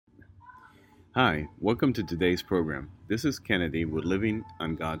Hi, welcome to today's program. This is Kennedy with Living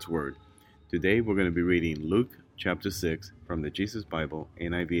on God's Word. Today we're going to be reading Luke chapter 6 from the Jesus Bible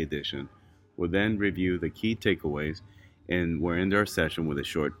NIV edition. We'll then review the key takeaways and we'll end our session with a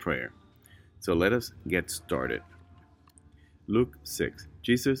short prayer. So let us get started. Luke 6.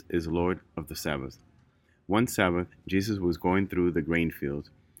 Jesus is Lord of the Sabbath. One Sabbath, Jesus was going through the grain fields,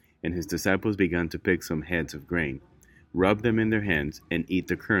 and his disciples began to pick some heads of grain, rub them in their hands, and eat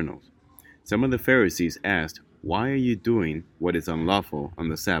the kernels. Some of the Pharisees asked, "Why are you doing what is unlawful on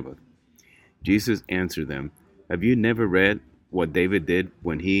the Sabbath?" Jesus answered them, "Have you never read what David did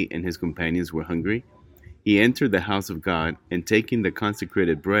when he and his companions were hungry? He entered the house of God, and taking the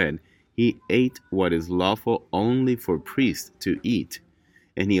consecrated bread, he ate what is lawful only for priests to eat,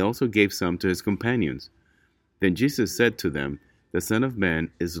 and he also gave some to his companions. Then Jesus said to them, 'The Son of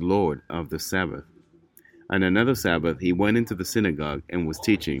Man is Lord of the Sabbath.' On another Sabbath he went into the synagogue and was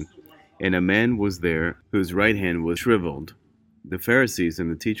teaching, and a man was there whose right hand was shriveled. The Pharisees and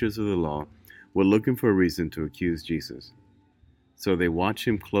the teachers of the law were looking for a reason to accuse Jesus. So they watched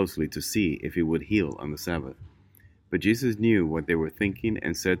him closely to see if he would heal on the Sabbath. But Jesus knew what they were thinking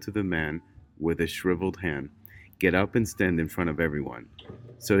and said to the man with a shriveled hand, 'Get up and stand in front of everyone.'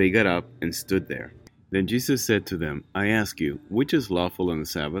 So he got up and stood there. Then Jesus said to them, 'I ask you, which is lawful on the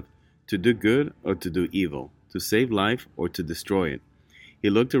Sabbath, to do good or to do evil, to save life or to destroy it?' He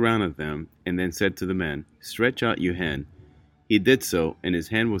looked around at them and then said to the man, 'Stretch out your hand.' He did so, and his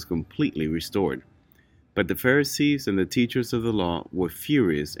hand was completely restored. But the Pharisees and the teachers of the law were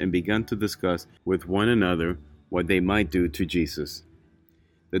furious and began to discuss with one another what they might do to Jesus.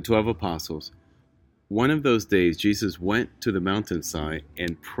 The 12 Apostles. One of those days Jesus went to the mountainside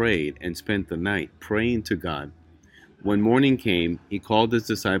and prayed and spent the night praying to God. When morning came, he called his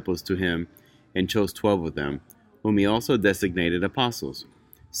disciples to him and chose 12 of them, whom he also designated apostles: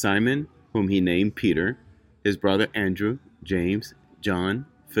 Simon, whom he named Peter, his brother Andrew, James, John,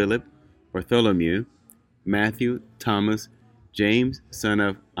 Philip, Bartholomew, Matthew, Thomas, James, son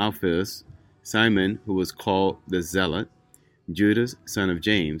of Alphaeus, Simon, who was called the Zealot, Judas, son of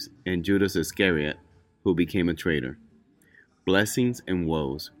James, and Judas Iscariot, who became a traitor. Blessings and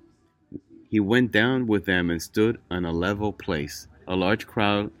woes. He went down with them and stood on a level place. A large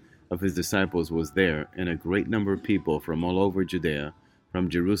crowd of his disciples was there, and a great number of people from all over Judea, from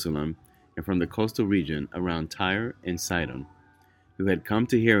Jerusalem, and from the coastal region around Tyre and Sidon, who had come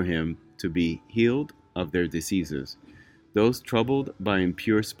to hear him to be healed of their diseases. Those troubled by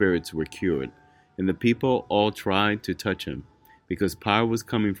impure spirits were cured, and the people all tried to touch him, because power was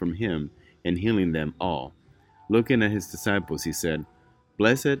coming from him and healing them all. Looking at his disciples, he said,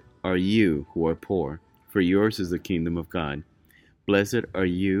 "Blessed are you who are poor, for yours is the kingdom of God. Blessed are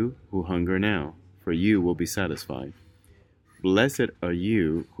you who hunger now, for you will be satisfied. Blessed are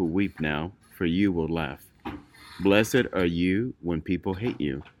you who weep now, for you will laugh. Blessed are you when people hate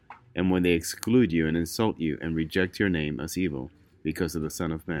you, and when they exclude you and insult you and reject your name as evil because of the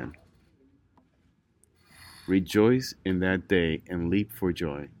Son of Man. Rejoice in that day and leap for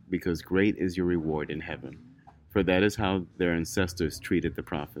joy, because great is your reward in heaven. For that is how their ancestors treated the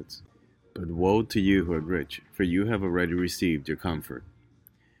prophets. But woe to you who are rich, for you have already received your comfort.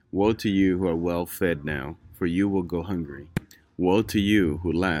 Woe to you who are well fed now, for you will go hungry. Woe to you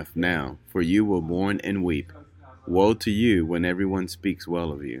who laugh now, for you will mourn and weep. Woe to you when everyone speaks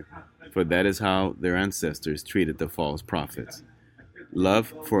well of you, for that is how their ancestors treated the false prophets.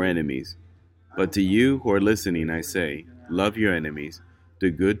 Love for enemies. But to you who are listening, I say, love your enemies,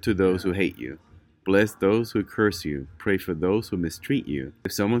 do good to those who hate you, bless those who curse you, pray for those who mistreat you.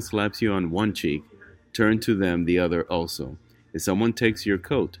 If someone slaps you on one cheek, turn to them the other also. If someone takes your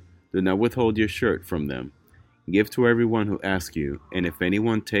coat, do not withhold your shirt from them. Give to everyone who asks you, and if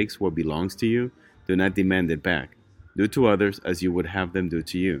anyone takes what belongs to you, do not demand it back. Do to others as you would have them do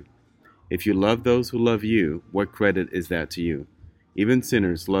to you. If you love those who love you, what credit is that to you? Even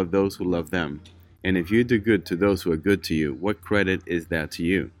sinners love those who love them. And if you do good to those who are good to you, what credit is that to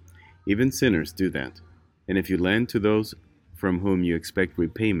you? Even sinners do that. And if you lend to those from whom you expect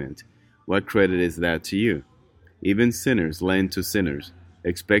repayment, what credit is that to you? Even sinners lend to sinners,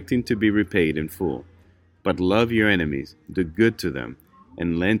 expecting to be repaid in full. But love your enemies, do good to them,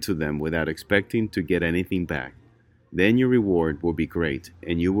 and lend to them without expecting to get anything back. Then your reward will be great,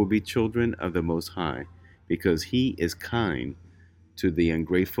 and you will be children of the Most High, because He is kind to the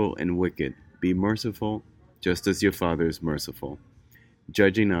ungrateful and wicked. Be merciful, just as your Father is merciful.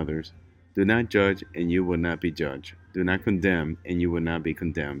 Judging others. Do not judge, and you will not be judged. Do not condemn, and you will not be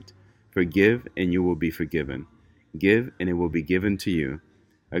condemned. Forgive, and you will be forgiven. Give, and it will be given to you.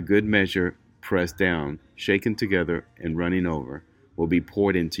 A good measure, pressed down, shaken together, and running over, will be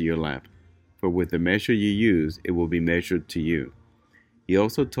poured into your lap. for with the measure you use, it will be measured to you. He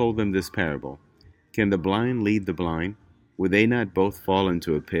also told them this parable. Can the blind lead the blind? Would they not both fall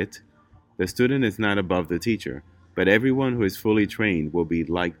into a pit? The student is not above the teacher, but everyone who is fully trained will be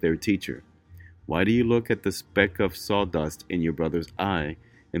like their teacher. Why do you look at the speck of sawdust in your brother's eye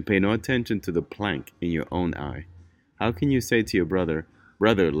and pay no attention to the plank in your own eye? How can you say to your brother,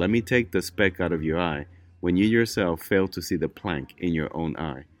 Brother, let me take the speck out of your eye, when you yourself fail to see the plank in your own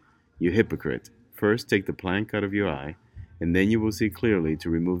eye? You hypocrite, first take the plank out of your eye, and then you will see clearly to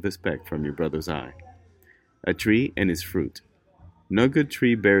remove the speck from your brother's eye. A tree and its fruit. No good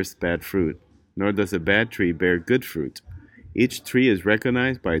tree bears bad fruit, nor does a bad tree bear good fruit. Each tree is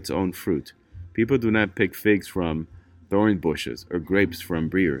recognized by its own fruit. People do not pick figs from thorn bushes or grapes from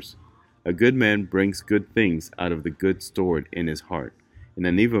briars. A good man brings good things out of the good stored in his heart, and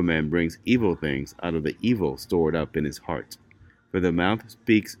an evil man brings evil things out of the evil stored up in his heart. For the mouth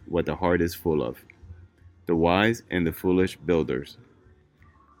speaks what the heart is full of. The wise and the foolish builders.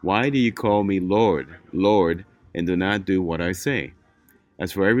 Why do you call me Lord, Lord, and do not do what I say?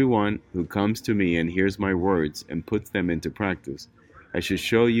 As for everyone who comes to me and hears my words and puts them into practice, I should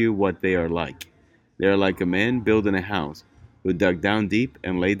show you what they are like. They are like a man building a house, who dug down deep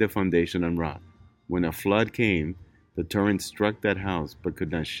and laid the foundation on rock. When a flood came, the torrent struck that house, but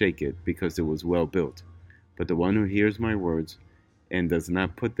could not shake it, because it was well built. But the one who hears my words and does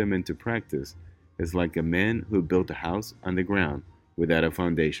not put them into practice is like a man who built a house on the ground without a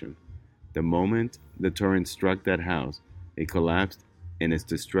foundation. The moment the torrent struck that house, it collapsed, and its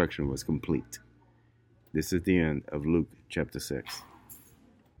destruction was complete. This is the end of Luke chapter 6.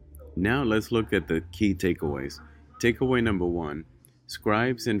 Now let's look at the key takeaways. Takeaway number 1,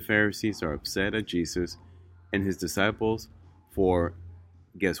 scribes and Pharisees are upset at Jesus and his disciples for,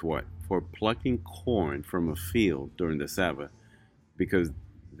 guess what? For plucking corn from a field during the Sabbath, because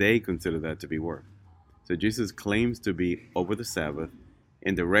they consider that to be work. So Jesus claims to be over the Sabbath,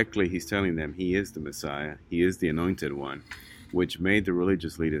 and directly he's telling them he is the Messiah, he is the anointed one, which made the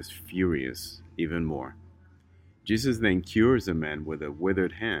religious leaders furious even more. Jesus then cures a man with a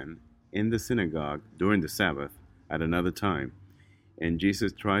withered hand in the synagogue during the Sabbath at another time, and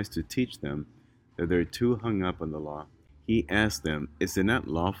Jesus tries to teach them that they're too hung up on the law. He asks them, is it not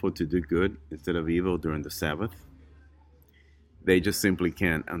lawful to do good instead of evil during the Sabbath? They just simply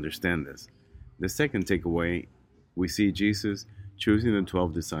can't understand this. The second takeaway, we see Jesus choosing the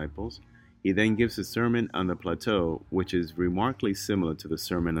 12 disciples. He then gives a sermon on the plateau, which is remarkably similar to the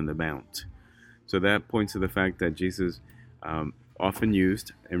Sermon on the Mount. So that points to the fact that Jesus often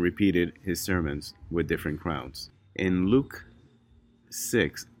used and repeated his sermons with different crowds. In Luke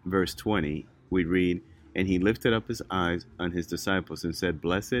 6, verse 20, we read, And he lifted up his eyes on his disciples and said,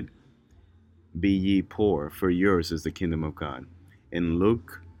 Blessed be ye poor, for yours is the kingdom of God. In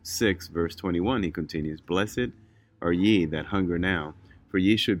Luke 6, verse 21, he continues, Blessed are ye that hunger now, for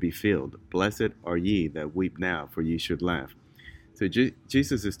ye should be filled. Blessed are ye that weep now, for ye should laugh. So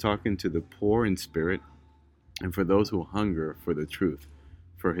Jesus is talking to the poor in spirit and for those who hunger for the truth,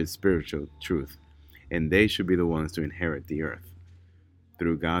 for his spiritual truth. And they should be the ones to inherit the earth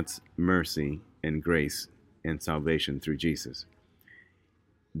through God's mercy and grace and salvation through Jesus.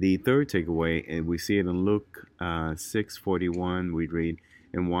 The third takeaway, and we see it in Luke 6:41, we read,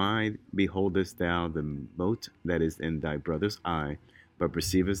 And why beholdest thou the mote that is in thy brother's eye, but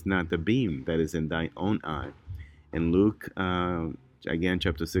perceivest not the beam that is in thy own eye? In Luke, again,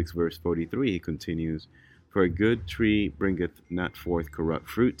 chapter 6, verse 43, he continues, For a good tree bringeth not forth corrupt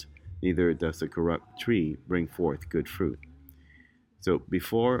fruit, neither does a corrupt tree bring forth good fruit. So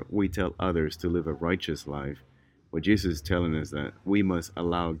before we tell others to live a righteous life, what Jesus is telling us that we must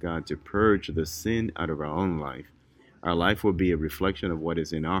allow God to purge the sin out of our own life. Our life will be a reflection of what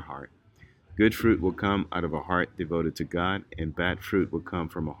is in our heart. Good fruit will come out of a heart devoted to God, and bad fruit will come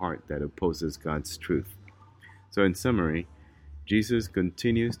from a heart that opposes God's truth. So in summary, Jesus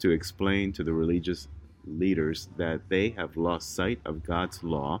continues to explain to the religious leaders that they have lost sight of God's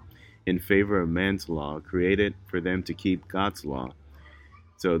law in favor of man's law created for them to keep God's law.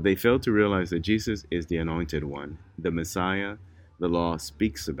 So they fail to realize that Jesus is the anointed one, the Messiah the law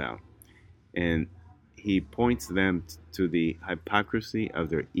speaks about. And he points them to the hypocrisy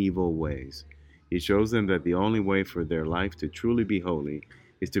of their evil ways. He shows them that the only way for their life to truly be holy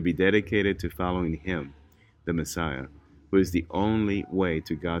is to be dedicated to following him, the Messiah, who is the only way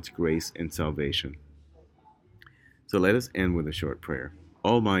to God's grace and salvation. So let us end with a short prayer.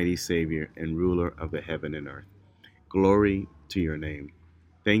 Almighty Savior and ruler of the heaven and earth, glory to your name.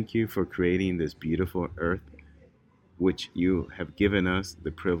 Thank you for creating this beautiful earth, which you have given us the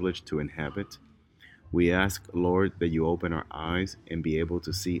privilege to inhabit. We ask, Lord, that you open our eyes and be able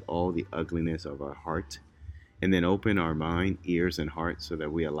to see all the ugliness of our heart, and then open our mind, ears, and heart so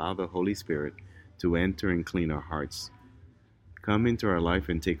that we allow the Holy Spirit to enter and clean our hearts. Come into our life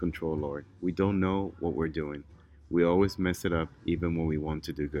and take control, Lord. We don't know what we're doing. We always mess it up even when we want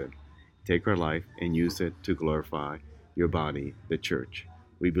to do good. Take our life and use it to glorify your body, the church.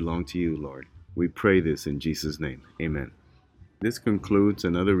 We belong to you, Lord. We pray this in Jesus' name. Amen. This concludes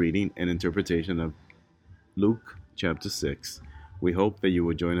another reading and interpretation of Luke chapter 6. We hope that you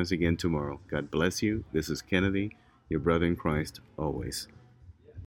will join us again tomorrow. God bless you. This is Kennedy, your brother in Christ, always.